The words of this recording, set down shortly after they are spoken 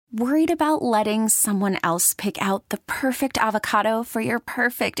Worried about letting someone else pick out the perfect avocado for your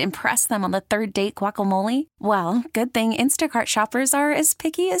perfect impress them on the third date guacamole? Well, good thing Instacart shoppers are as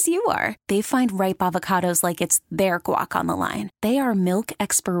picky as you are. They find ripe avocados like it's their guac on the line. They are milk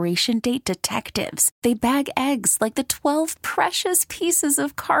expiration date detectives. They bag eggs like the 12 precious pieces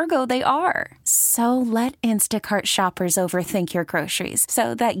of cargo they are. So let Instacart shoppers overthink your groceries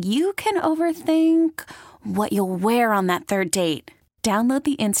so that you can overthink what you'll wear on that third date. Download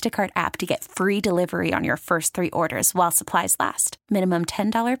the Instacart app to get free delivery on your first 3 orders while supplies last. Minimum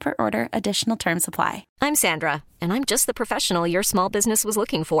 $10 per order. Additional terms apply. I'm Sandra, and I'm just the professional your small business was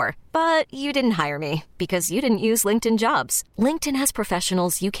looking for. But you didn't hire me because you didn't use LinkedIn Jobs. LinkedIn has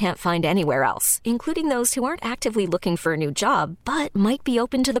professionals you can't find anywhere else, including those who aren't actively looking for a new job, but might be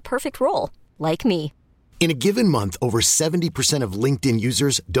open to the perfect role, like me. In a given month, over 70% of LinkedIn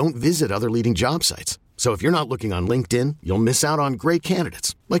users don't visit other leading job sites. So if you're not looking on LinkedIn, you'll miss out on great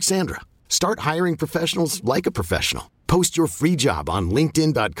candidates like Sandra. Start hiring professionals like a professional. Post your free job on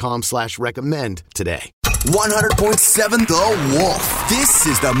linkedin.com/recommend today. 100.7 The Wolf. This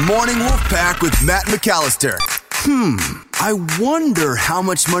is the Morning Wolf Pack with Matt McAllister. I wonder how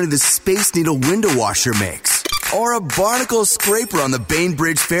much money the Space Needle window washer makes. Or a barnacle scraper on the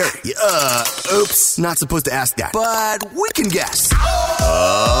Bainbridge Ferry. Oops, not supposed to ask that. But we can guess.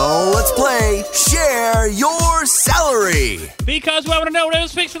 Let's play Share Your Salary. Because we want to know what it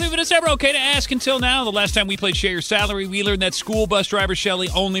was fixed for leaving us ever okay to ask until now. The last time we played Share Your Salary, we learned that school bus driver Shelly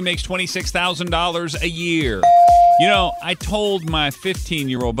only makes $26,000 a year. You know, I told my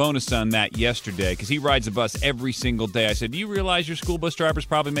 15-year-old bonus son that yesterday because he rides the bus every single day. I said, do you realize your school bus driver's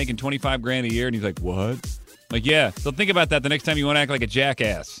probably making $25,000 a year? And he's like, what? Like, yeah. So think about that the next time you want to act like a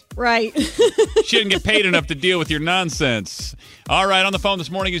jackass. Right. She didn't get paid enough to deal with your nonsense. All right, on the phone this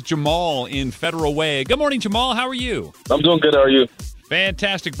morning is Jamal in Federal Way. Good morning, Jamal. How are you? I'm doing good. How are you?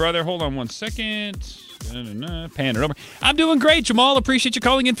 Fantastic, brother. Hold on one second. Pan it over. I'm doing great, Jamal. Appreciate you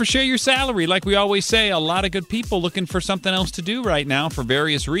calling in for Share Your Salary. Like we always say, a lot of good people looking for something else to do right now for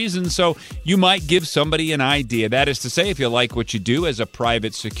various reasons, so you might give somebody an idea. That is to say, if you like what you do as a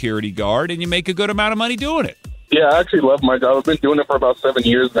private security guard and you make a good amount of money doing it. Yeah, I actually love my job. I've been doing it for about 7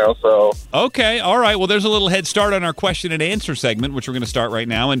 years now, so. Okay, all right. Well, there's a little head start on our question and answer segment, which we're going to start right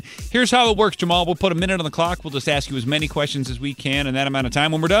now. And here's how it works, Jamal. We'll put a minute on the clock. We'll just ask you as many questions as we can in that amount of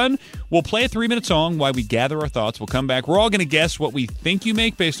time. When we're done, we'll play a 3-minute song while we gather our thoughts. We'll come back. We're all going to guess what we think you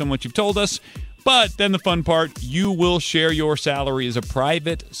make based on what you've told us. But then the fun part, you will share your salary as a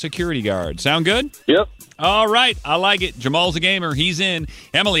private security guard. Sound good? Yep. All right. I like it. Jamal's a gamer. He's in.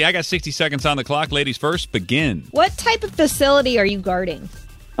 Emily, I got 60 seconds on the clock. Ladies first, begin. What type of facility are you guarding?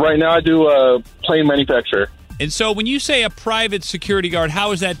 Right now I do plane manufacturer. And so when you say a private security guard,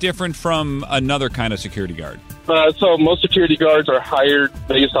 how is that different from another kind of security guard? So most security guards are hired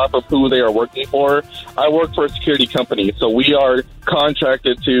based off of who they are working for. I work for a security company, so we are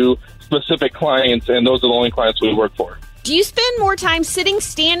contracted to specific clients, and those are the only clients we work for. Do you spend more time sitting,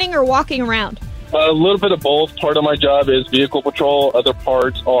 standing, or walking around? A little bit of both. Part of my job is vehicle patrol. Other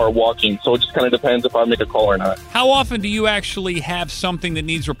parts are walking. So it just kind of depends if I make a call or not. How often do you actually have something that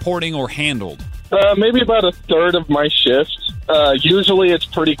needs reporting or handled? Maybe about a third of my shift. Usually it's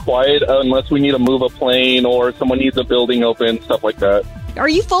pretty quiet unless we need to move a plane or someone needs a building open, stuff like that. Are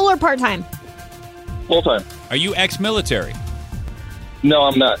you full or part-time? Full-time. Are you ex-military? No,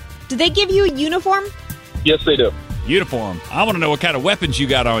 I'm not. Do they give you a uniform? Yes, they do. Uniform. I want to know what kind of weapons you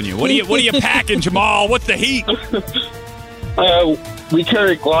got on you. What are you packing, Jamal? What's the heat? We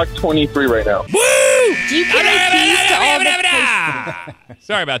carry Glock 23 right now. Woo! Do you carry keys to all the places?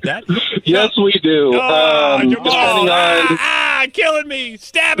 Sorry about that. Yes, we do. Jamal, killing me,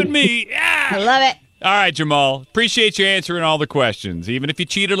 stabbing me. I love it. All right, Jamal. Appreciate you answering all the questions. Even if you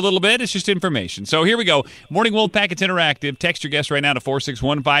cheated a little bit, it's just information. So here we go. Morning Wolf Pack, it's interactive. Text your guest right now to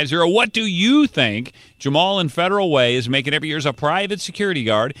 46150. What do you think Jamal in Federal Way is making every year as a private security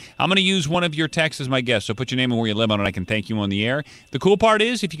guard? I'm going to use one of your texts as my guest, so put your name and where you live on it. I can thank you on the air. The cool part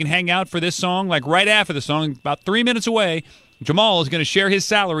is if you can hang out for this song, like right after the song, about 3 minutes away, Jamal is going to share his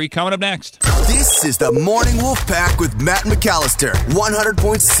salary coming up next. This is the Morning Wolf Pack with Matt McAllister.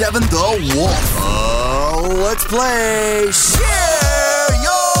 100.7 The Wolf. Let's play Share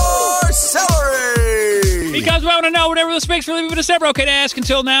Your Salary. Because we want to know whatever this makes for leaving us ever okay to ask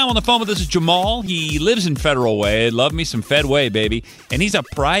until now. On the phone with us is Jamal. He lives in Federal Way. Love me some Fed Way, baby. And he's a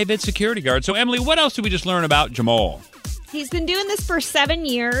private security guard. So, Emily, what else did we just learn about Jamal? He's been doing this for 7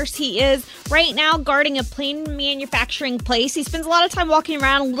 years. He is right now guarding a plane manufacturing place. He spends a lot of time walking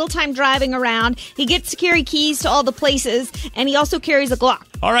around, a little time driving around. He gets security keys to all the places, and he also carries a Glock.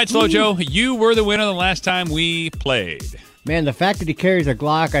 All right, Slow Joe, you were the winner the last time we played. Man, the fact that he carries a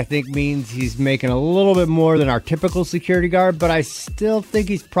Glock, I think, means he's making a little bit more than our typical security guard, but I still think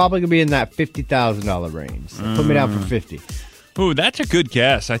he's probably going to be in that $50,000 range. So put me down for 50. Ooh, that's a good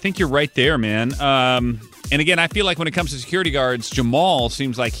guess. I think you're right there, man. And again, I feel like when it comes to security guards, Jamal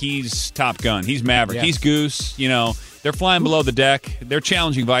seems like he's Top Gun. He's Maverick. Yeah. He's Goose. You know, they're flying below the deck. They're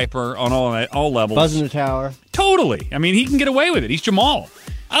challenging Viper on all levels. Buzzing the tower. Totally. I mean, he can get away with it. He's Jamal.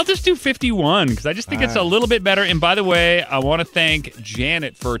 I'll just do 51 because I just think it's a little bit better. And by the way, I want to thank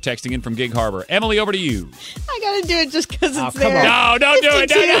Janet for texting in from Gig Harbor. Emily, over to you. I got to do it just because it's come there. on. No, don't do it.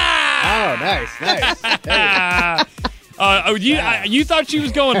 52. Oh, nice. You thought she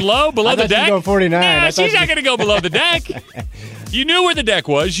was going low, below I the thought she was deck? going 49. Nah, I thought she's not going to go below the deck. You knew where the deck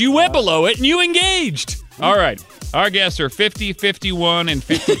was. You went below it, and you engaged. All right. Our guests are 50, 51, and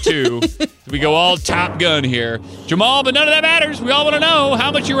 52. We go all Top Gun here. Jamal, but none of that matters. We all want to know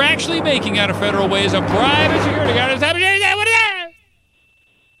how much you're actually making out of Federal Way as a private security guard. What is that?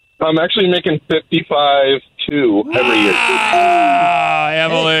 I'm actually making $55,200 every year. Ah,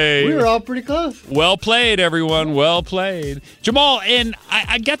 Emily. Hey, we were all pretty close. Well played, everyone. Well played. Jamal, and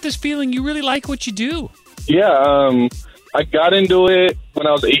I got this feeling you really like what you do. Yeah, I got into it when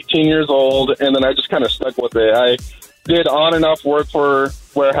I was 18 years old, and then I just kind of stuck with it. I did on and off work for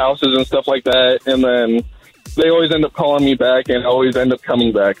warehouses and stuff like that, and then they always end up calling me back and always end up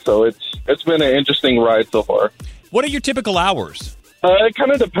coming back. So it's been an interesting ride so far. What are your typical hours? It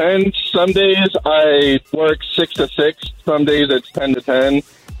kind of depends. Some days I work 6 to 6. Some days it's 10 to 10.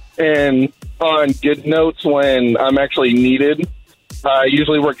 And on good notes, when I'm actually needed, I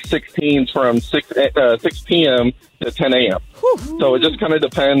usually work 16s from 6 p.m. to 10 a.m. So it just kind of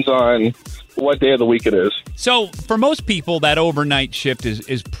depends on what day of the week it is. So for most people, that overnight shift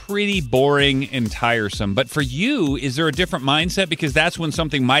is pretty boring and tiresome. But for you, is there a different mindset? Because that's when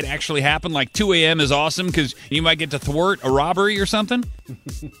something might actually happen, like 2 a.m. is awesome because you might get to thwart a robbery or something?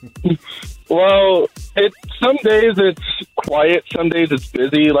 Well, some days it's quiet. Some days it's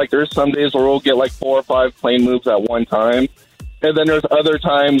busy. Like there's some days where we'll get like 4 or 5 plane moves at one time. And then there's other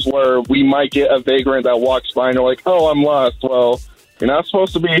times where we might get a vagrant that walks by and they're like, oh, I'm lost. Well, you're not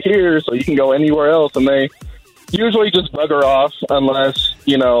supposed to be here, so you can go anywhere else. And they usually just bugger off unless,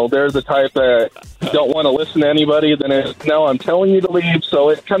 they're the type that don't want to listen to anybody. Then it's, no, I'm telling you to leave. So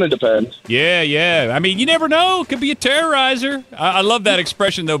it kind of depends. Yeah. I mean, you never know. Could be a terrorizer. I love that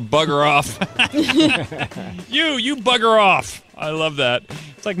expression, though, bugger off. You bugger off. I love that.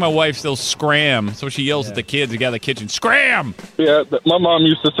 It's like my wife still scram, so she yells at the kids out of the kitchen, scram! Yeah, my mom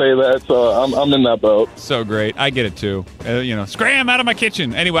used to say that, so I'm in that boat. So great. I get it, too. Scram out of my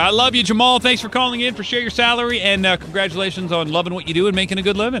kitchen. Anyway, I love you, Jamal. Thanks for calling in for Share Your Salary, and congratulations on loving what you do and making a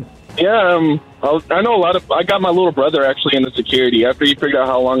good living. Yeah, I know I got my little brother actually into security. After he figured out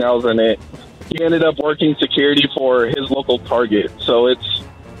how long I was in it, he ended up working security for his local Target. So it's,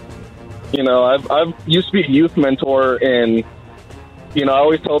 I've used to be a youth mentor, and I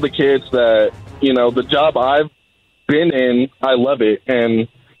always tell the kids that, the job I've been in, I love it. And,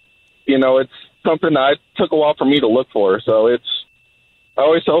 it's something that took a while for me to look for. So I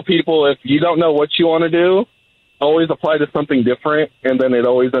always tell people, if you don't know what you want to do, always apply to something different, and then it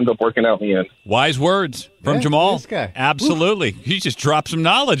always ends up working out in the end. Wise words from Jamal. This guy. Absolutely. He just dropped some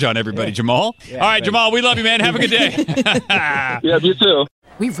knowledge on everybody, Jamal. Yeah, all right, thanks. Jamal, we love you, man. Have a good day. Yeah, you too.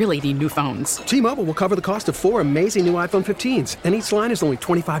 We really need new phones. T-Mobile will cover the cost of 4 amazing new iPhone 15s, and each line is only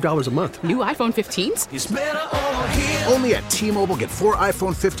 $25 a month. New iPhone 15s? It's better over here. Only at T-Mobile, get 4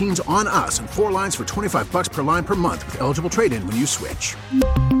 iPhone 15s on us and 4 lines for $25 per line per month with eligible trade-in when you switch.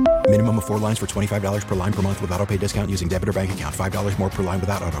 Minimum of 4 lines for $25 per line per month with autopay discount using debit or bank account. $5 more per line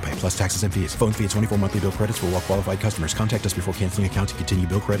without autopay, plus taxes and fees. Phone fee at 24 monthly bill credits for well-qualified customers. Contact us before canceling account to continue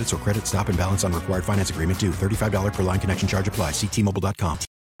bill credits or credit stop and balance on required finance agreement due. $35 per line connection charge applies. See T-Mobile.com.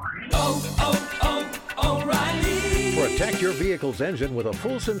 O'Reilly. Protect your vehicle's engine with a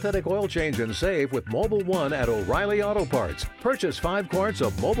full synthetic oil change and save with Mobil 1 at O'Reilly Auto Parts. Purchase 5 quarts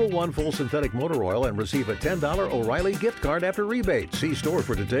of Mobil 1 full synthetic motor oil and receive a $10 O'Reilly gift card after rebate. See store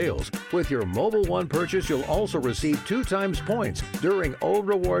for details. With your Mobil 1 purchase, you'll also receive 2 times points during O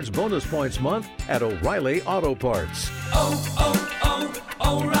Rewards Bonus Points Month at O'Reilly Auto Parts.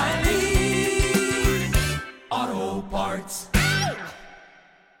 O'Reilly Auto Parts.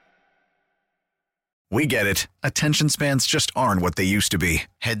 We get it. Attention spans just aren't what they used to be.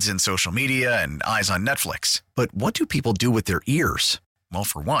 Heads in social media and eyes on Netflix. But what do people do with their ears? Well,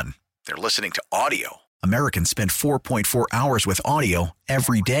 for one, they're listening to audio. Americans spend 4.4 hours with audio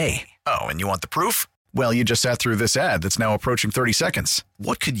every day. Oh, and you want the proof? Well, you just sat through this ad that's now approaching 30 seconds.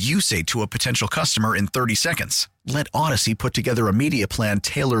 What could you say to a potential customer in 30 seconds? Let Odyssey put together a media plan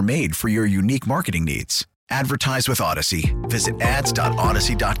tailor-made for your unique marketing needs. Advertise with Odyssey. Visit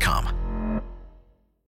ads.odyssey.com.